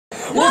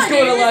Let's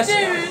go to lunch.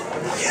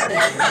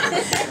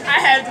 I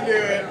had to do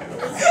it.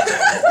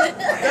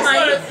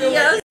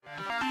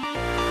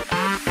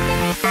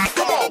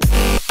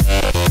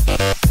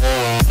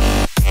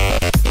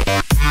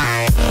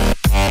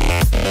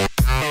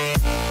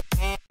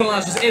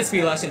 It's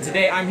Felix, and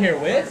today I'm here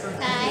with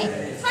Harley,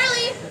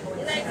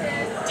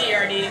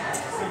 DRD,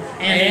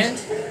 and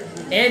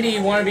Andy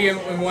wanted to be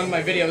in one of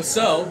my videos,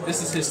 so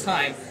this is his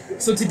time.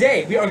 So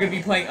today we are going to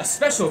be playing a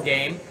special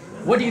game.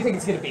 What do you think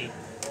it's going to be?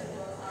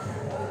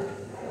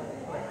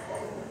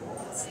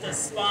 It's the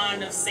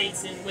spawn of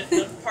Satan with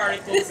the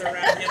particles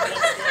around him.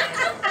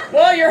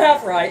 Well, you're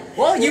half right.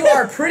 Well, you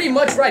are pretty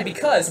much right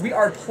because we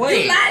are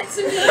playing. you lied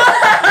to me.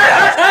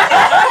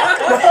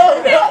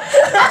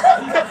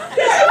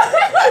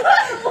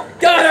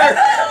 Got her!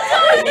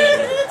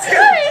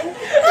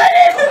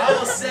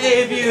 I'll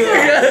save you!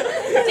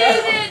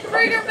 David,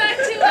 bring her back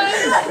to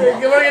us.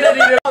 We're gonna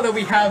need now that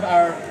we have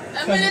our.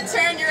 I'm gonna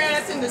turn your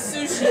ass into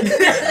sushi.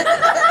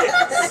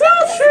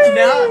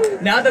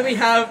 Now that we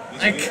have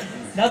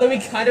now that we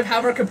kind of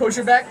have our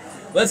composure back,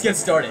 let's get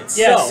started.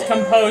 Yes, so,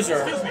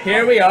 composure.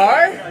 here we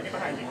are.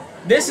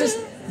 This is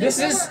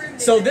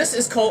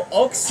called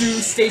Oksu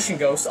Station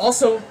Ghost,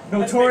 also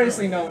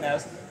notoriously known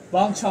as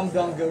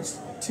Bongcheon-Dong Ghost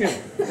 2. I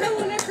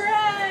wanna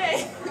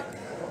cry.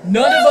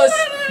 None of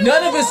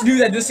us knew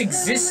that this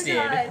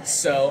existed.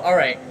 So, all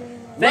right.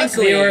 Thanks,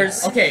 Luckily,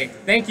 viewers. Okay,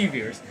 thank you,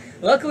 viewers.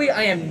 Luckily,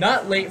 I am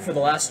not late for the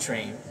last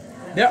train.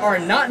 There are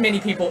not many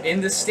people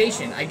in this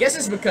station. I guess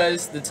it's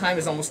because the time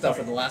is almost up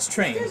for the last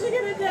train. You're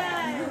gonna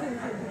die.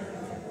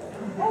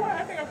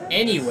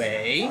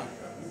 Anyway,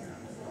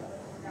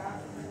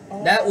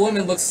 that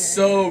woman looks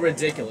so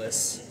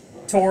ridiculous.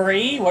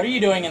 Tori, what are you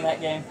doing in that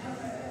game?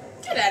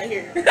 Get out of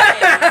here. We're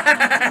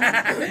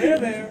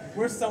there.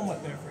 We're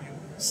somewhat there for you.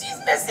 She's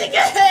missing a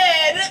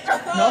head.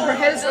 No, her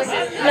head is like.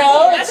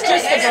 No, it's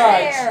just a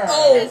grudge.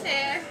 Oh. His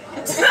hair.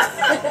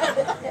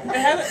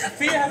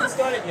 Fear hasn't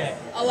started yet.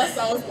 Unless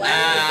I was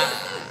black.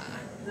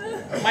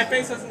 My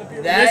face hasn't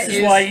appeared. This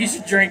is why you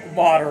should drink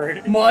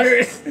moderate.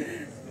 Moderate.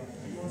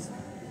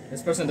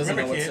 This person doesn't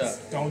Remember, know what's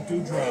kids, up. don't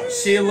do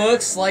drugs. She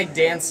looks like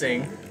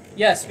dancing.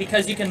 Yes,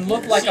 because you can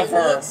look like a She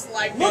verb. looks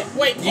like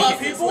wait, pause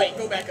this. Wait,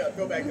 go back up.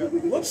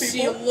 Look,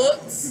 She people.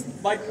 looks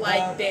Like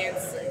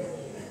dancing.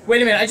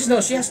 Wait a minute, I just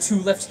know she has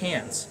two left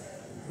hands.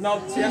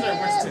 No, she has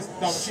her wrist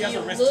twisted. No, she has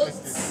her wrist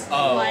twisted.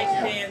 Oh. Like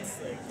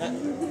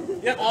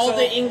dancing. Yep. All so,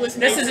 the English.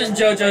 This isn't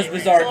JoJo's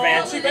Bizarre She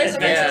Adventure.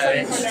 basically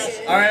Yeah.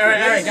 Kardashian.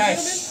 Alright,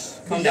 guys.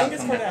 The Calm down,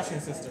 youngest calm down.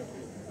 Kardashian sister.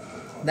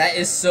 That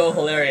is so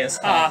hilarious.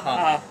 Ha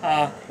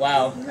ha.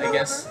 Wow, I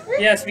guess.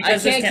 Yes, I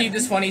because can't keep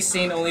this funny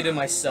scene only to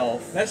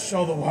myself. Let's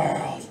show the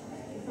world.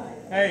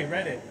 Hey,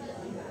 Reddit.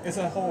 It's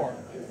a whore.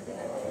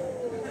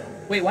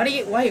 Wait, why do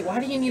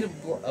you need a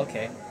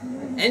okay.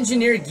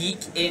 Engineer geek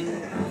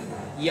in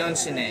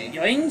Yonshine.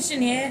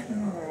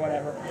 or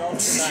whatever. No,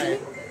 tonight.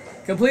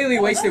 Completely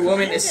wasted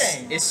woman Korean is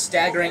game.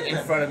 staggering in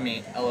front of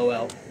me.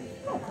 LOL.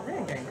 Oh,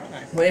 Korean game.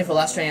 Nice. Waiting for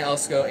last train at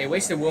Elsko. A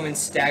wasted woman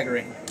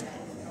staggering.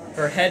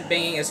 Her head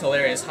banging is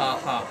hilarious. Ha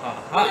ha ha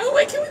ha.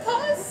 Wait, can we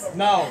pause?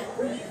 No.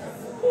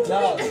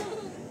 No.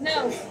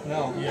 No.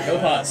 No. No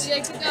pause. Yeah,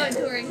 keep going,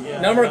 Tori.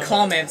 Number of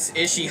comments.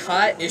 Is she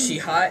hot? Is she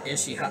hot?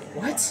 Is she hot?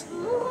 What?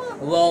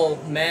 Lol,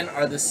 men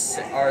are the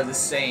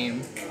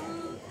same.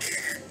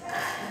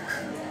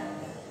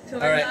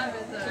 Tori, Alright.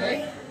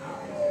 sorry.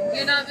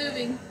 You're not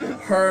moving.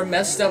 Her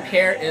messed up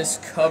hair is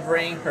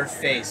covering her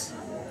face.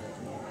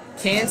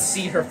 Can't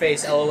see her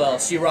face, lol.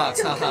 She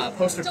rocks, haha.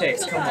 Post her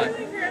pics, come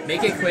on.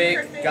 Make it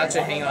quick.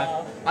 Gotcha, hang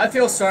on. I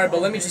feel sorry,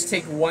 but let me just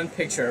take one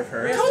picture of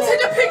her. Don't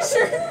take a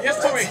picture. Yes,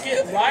 Tori,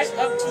 get right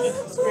up to the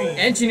screen.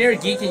 Engineer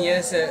geek and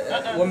yes,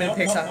 woman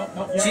pics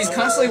up. She's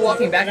constantly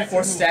walking back and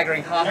forth,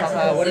 staggering. Ha ha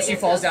ha. What if she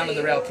falls down to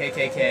the rail?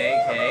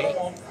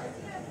 KKK.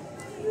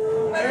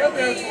 There,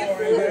 Tori.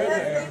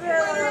 There.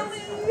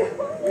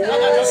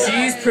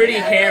 She's pretty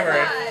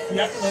hammered.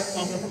 Yep, look,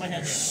 I'm gonna put my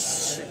hand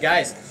here.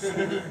 Guys,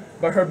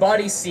 but her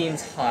body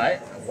seems hot.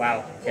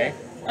 Wow, okay.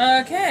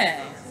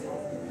 Okay.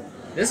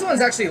 This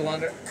one's actually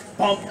longer.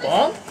 Bump?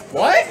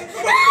 What?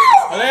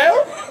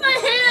 Hello? My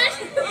hand!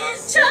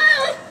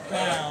 Child!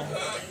 Down.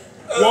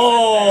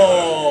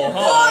 Whoa!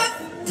 Huh.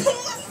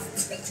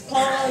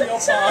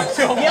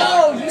 Yo,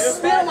 Yo, you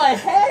spit on my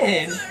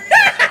head!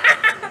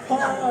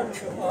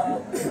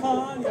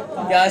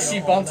 Yeah, she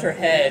bumped her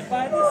head.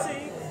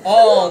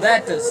 Oh,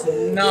 that does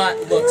not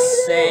look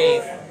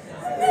safe.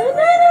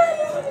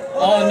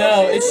 Oh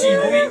no,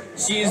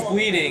 she is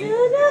bleeding.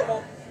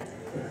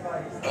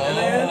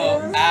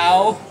 Oh,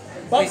 ow.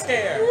 Bump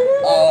scare.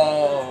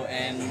 Oh,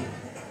 and...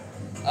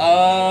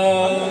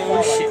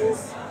 Oh, shit.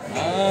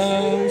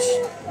 Oh,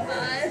 shit.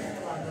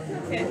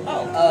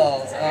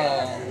 Oh.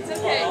 It's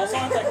okay.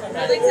 Sounds like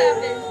Nothing's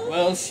happened.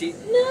 Well, she...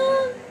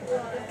 No.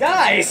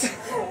 Guys!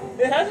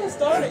 It hasn't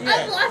started I'm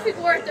yet. laughing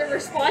more at their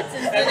responses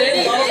than And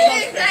then Donald anything. Trump's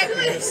face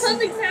Exactly. appears.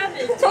 Something's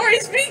happened.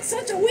 Tori's being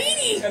such a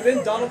weenie. And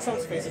then Donald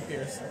Trump's face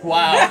appears.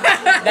 Wow.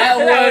 That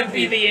would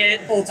be... the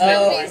ultimate.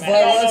 Oh,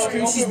 Face.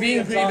 but she's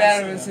being pretty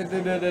bad.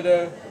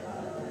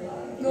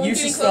 You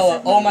should spell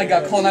it. Oh my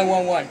god, call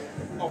 911.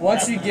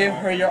 Once you give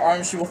her your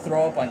arm, she will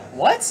throw up on you.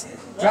 What?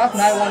 Drop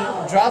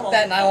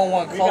that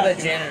 911. Call that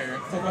janitor.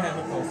 So go ahead,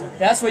 look closer.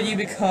 That's what you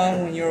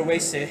become when you're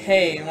wasted.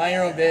 Hey, mind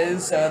your own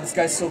biz. This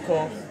guy's so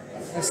cool.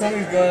 If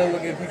somebody's gonna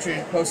look at the picture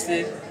you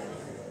posted.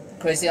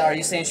 Crazy, are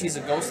you saying she's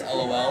a ghost?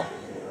 LOL.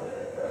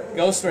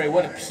 Ghost story,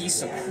 what a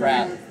piece of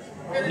crap.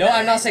 No,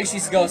 I'm not saying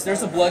she's a ghost.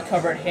 There's a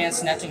blood-covered hand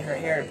snatching her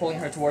hair and pulling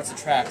her towards the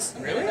tracks.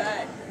 Really?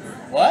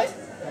 What?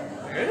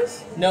 There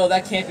is? No,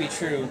 that can't be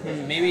true.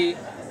 Maybe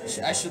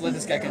I should let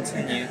this guy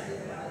continue.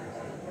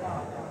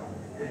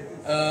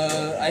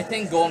 I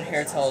think Golden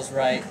Hairtail is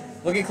right.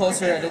 Looking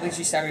closer, I don't think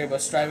she's staggered,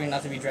 but striving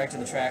not to be dragged to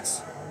the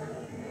tracks.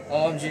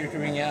 OMG, you're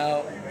coming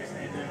out.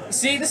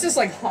 See, this is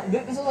like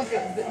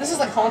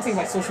haunting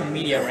my social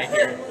media right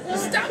here.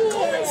 Stop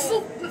going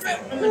so.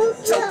 I'm gonna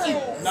choke you.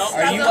 No.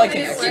 Are you like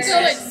an Keep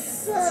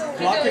exorcist? going.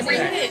 Block his Bring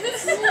neck.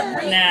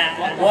 it.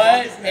 Nah.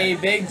 What a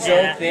big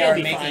joke they are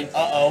it'll be making. fine.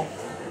 Uh-oh.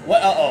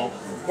 What uh-oh?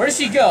 Where did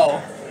she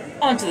go?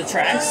 Onto the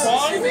tracks.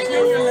 She's in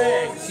your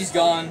legs. She's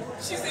gone.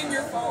 She's in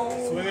your phone.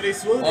 Swiggity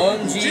swoop.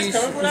 OMG, she's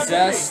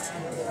possessed.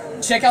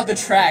 Check out the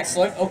tracks.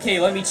 Okay,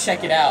 let me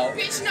check it out.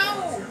 Bitch,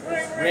 no.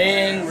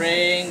 Ring,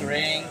 ring,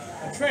 ring.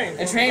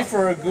 A train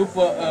for a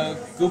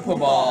Goopa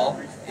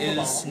Ball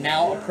is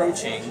now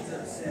approaching.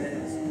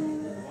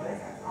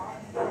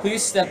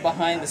 Please step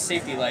behind the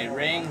safety light.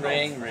 Ring,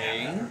 ring,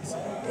 ring.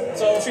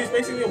 So she's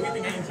basically a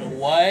weeping angel.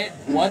 What?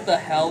 What the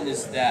hell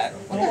is that?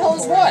 What the hell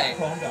is what?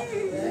 Calm down.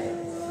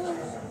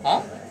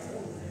 Huh?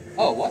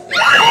 Oh, what?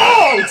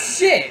 Oh,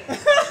 shit!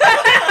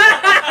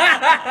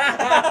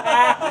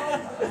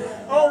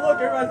 Oh, look,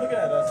 everybody's looking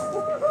at us.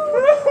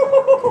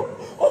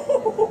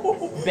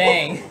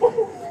 Bang.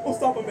 Oh,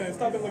 stop a minute.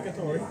 Stop and look at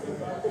Tori.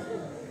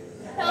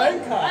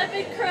 Help, I've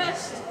been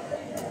crushed.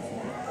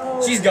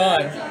 She's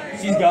gone.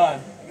 She's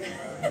gone.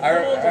 No,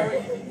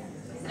 okay.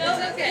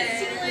 It's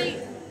too late.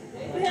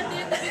 We have to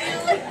end the video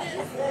like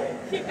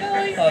this. Keep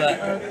going. Hold on.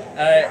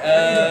 Alright,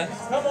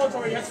 Come on,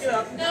 Tori. Let's get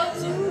up. No.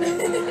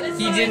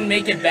 he didn't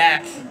make it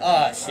back.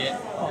 Ah, shit.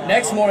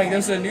 Next morning, there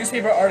was a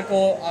newspaper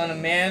article on a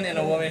man and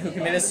a woman who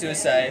committed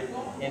suicide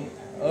in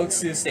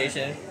Oaksu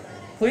Station.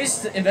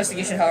 Police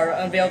investigation, however,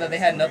 unveiled that they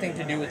had nothing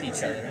to do with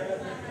each other.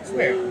 It's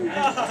weird.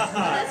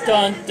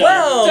 Dun, dun,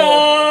 Well,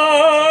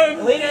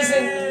 dun!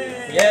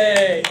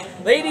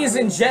 Ladies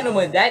and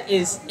gentlemen, that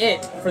is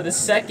it for the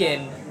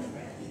second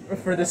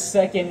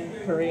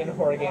Korean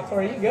horror game.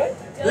 Tori, are you good?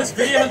 This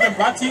video has been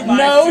brought to you by...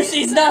 No,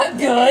 she's not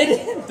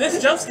good!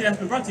 This jump scare has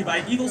been brought to you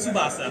by Evil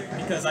Tsubasa,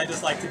 because I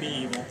just like to be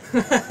evil.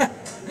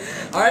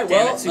 Alright, Damn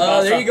well, it,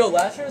 Tsubasa. there you go,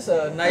 Lashers.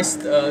 A nice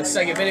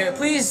second video.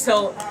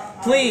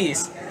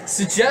 Please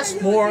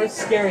suggest more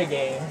scary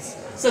games.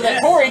 So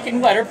that Tori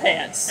can wet her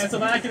pants. And so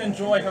that I can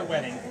enjoy her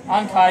wedding.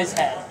 On Kai's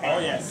head. Oh,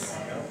 yes.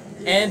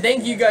 And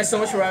thank you guys so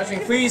much for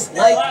watching. Please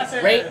like,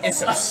 rate, and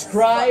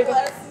subscribe.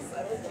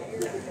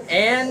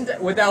 And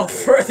without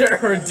further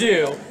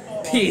ado,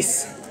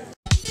 peace.